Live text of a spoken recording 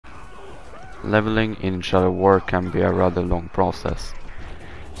Leveling in Shadow War can be a rather long process.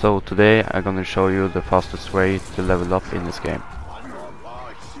 So today I'm gonna show you the fastest way to level up in this game.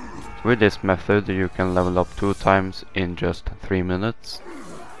 With this method you can level up 2 times in just 3 minutes,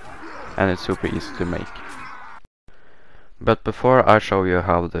 and it's super easy to make. But before I show you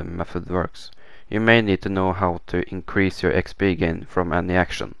how the method works, you may need to know how to increase your XP gain from any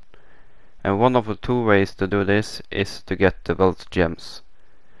action. And one of the 2 ways to do this is to get the wealth gems.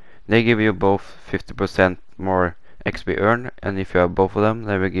 They give you both 50% more XP earned, and if you have both of them,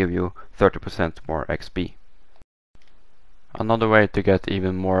 they will give you 30% more XP. Another way to get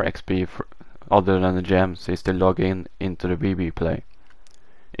even more XP other than the gems is to log in into the VB Play.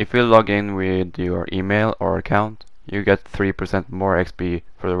 If you log in with your email or account, you get 3% more XP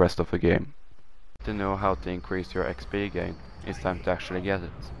for the rest of the game. To know how to increase your XP gain, it's time to actually get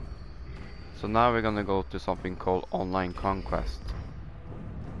it. So now we're gonna go to something called Online Conquest.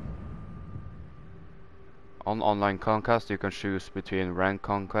 On Online Conquest you can choose between Rank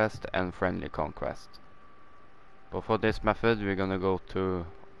Conquest and Friendly Conquest. But for this method we're gonna go to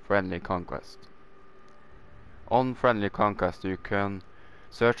Friendly Conquest. On Friendly Conquest you can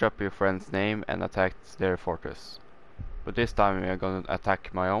search up your friend's name and attack their fortress. But this time we are gonna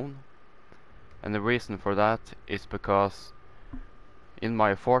attack my own. And the reason for that is because in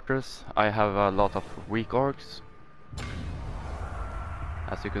my fortress I have a lot of weak orcs.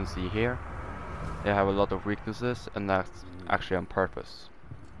 As you can see here, they have a lot of weaknesses, and that's actually on purpose.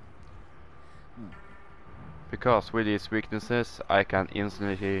 Because with these weaknesses I can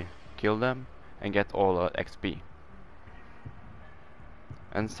instantly kill them and get all the XP.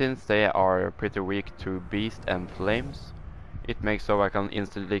 And since they are pretty weak to beast and flames, it makes so I can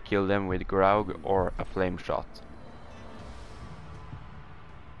instantly kill them with Graug or a flame shot.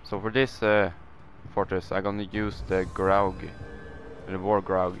 So for this fortress I'm gonna use the Graug, the War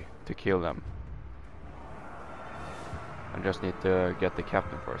Graug, to kill them. I just need to get the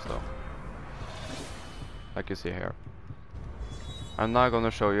captain first though, like you see here. I'm now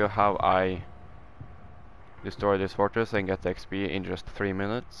gonna show you how I destroy this fortress and get the XP in just 3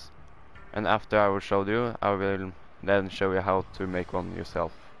 minutes. And after I will show you, I will then show you how to make one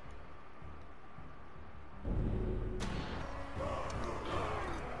yourself.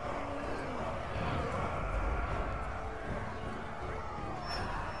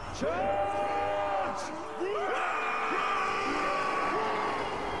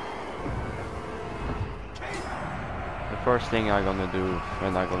 The first thing I'm gonna do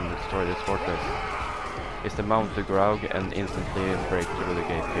when I'm gonna destroy this fortress is to mount the Graug and instantly break through the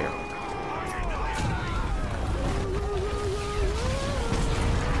gate here.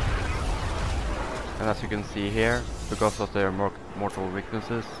 And as you can see here, because of their mortal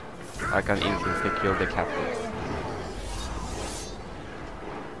weaknesses, I can instantly kill the captain.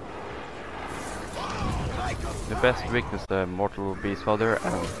 The best weakness the mortal beast fodder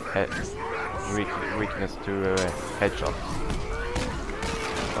and weakness to headshots,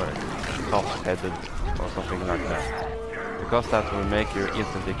 or soft-headed or something like that, because that will make you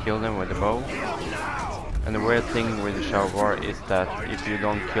instantly kill them with a bow. And the weird thing with the Shadow War is that if you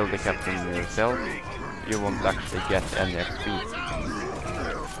don't kill the captain yourself, you won't actually get any XP.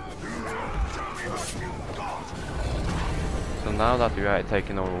 So now that we have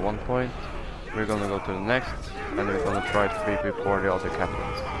taken over 1 point, we're gonna go to the next, and we're gonna try to beat before the other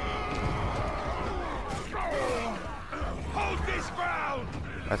captains.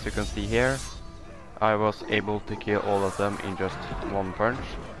 As you can see here, I was able to kill all of them in just 1 punch,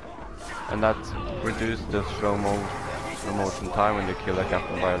 and that reduced the slow motion time when you kill a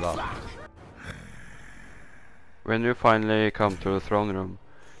captain by a lot. When you finally come to the throne room,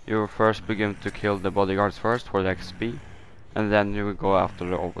 you will first begin to kill the bodyguards first for the XP, and then you will go after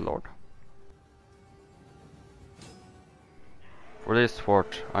the overlord. For this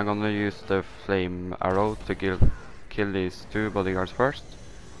fort, I'm gonna use the flame arrow to kill these 2 bodyguards first,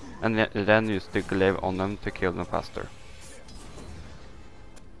 and then use the glaive on them to kill them faster.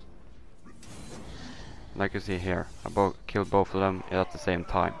 Like you see here, I killed both of them at the same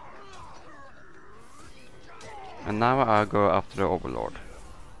time. And now I'll go after the overlord.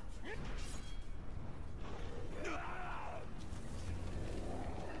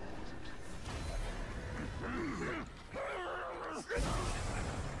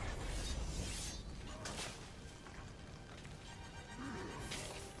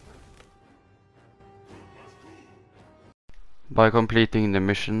 By completing the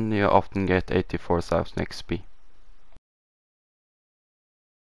mission, you often get 84,000 XP.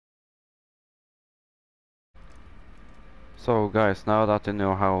 So guys, now that you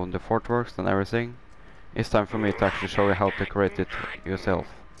know how the fort works and everything, it's time for me to actually show you how to create it yourself.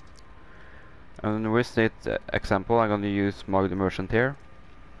 And with this example I'm going to use Mag the Merchant here.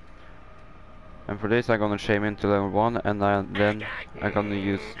 And for this I'm going to shame him to level 1, and then I'm going to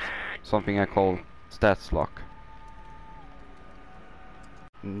use something I call stats lock.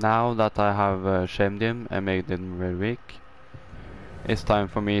 Now that I have shamed him and made him very weak, it's time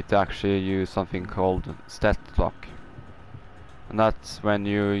for me to actually use something called stat lock. And that's when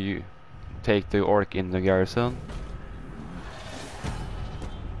you take the orc in the garrison,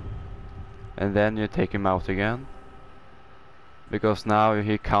 and then you take him out again, because now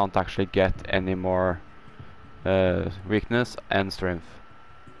he can't actually get any more weakness and strength,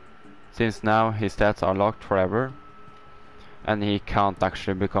 since now his stats are locked forever and he can't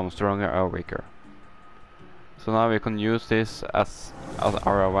actually become stronger or weaker. So now we can use this as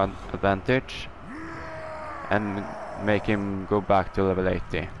our advantage and make him go back to level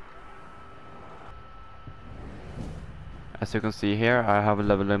 80. As you can see here, I have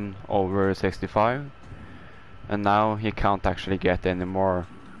leveled him over 65, and now he can't actually get any more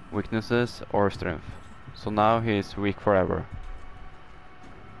weaknesses or strength. So now he is weak forever.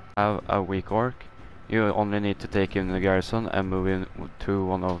 Have a weak orc, you only need to take him in the garrison and move him to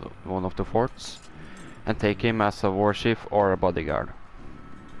one of the forts and take him as a warchief or a bodyguard.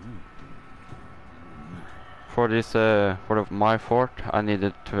 For this, my fort, I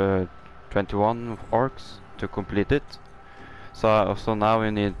needed 21 orcs to complete it. So now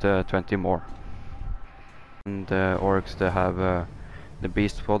we need 20 more. And orcs, they have the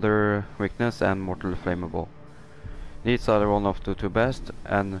beast fodder weakness and mortal flammable. These are one of the two best,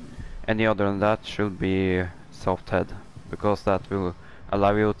 and any other than that should be soft head, because that will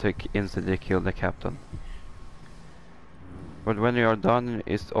allow you to instantly kill the captain. But when you are done,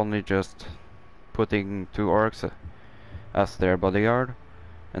 it's only just putting 2 orcs as their bodyguard,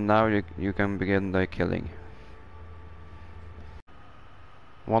 and now you can begin the killing.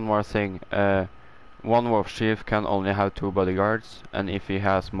 One more thing, one wolf chief can only have 2 bodyguards, and if he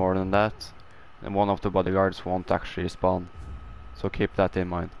has more than that, then one of the bodyguards won't actually spawn. So keep that in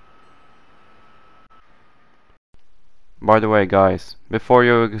mind. By the way guys, before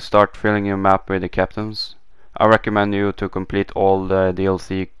you start filling your map with the captains, I recommend you to complete all the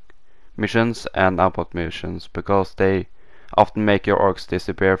DLC missions and output missions, because they often make your orcs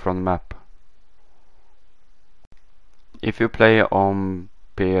disappear from the map. If you play on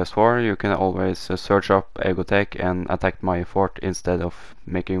Ps4, you can always search up Augotech and attack my fort instead of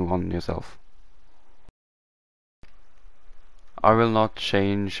making one yourself. I will not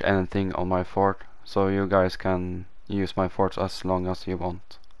change anything on my fort, so you guys can use my fort as long as you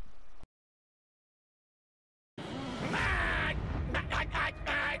want.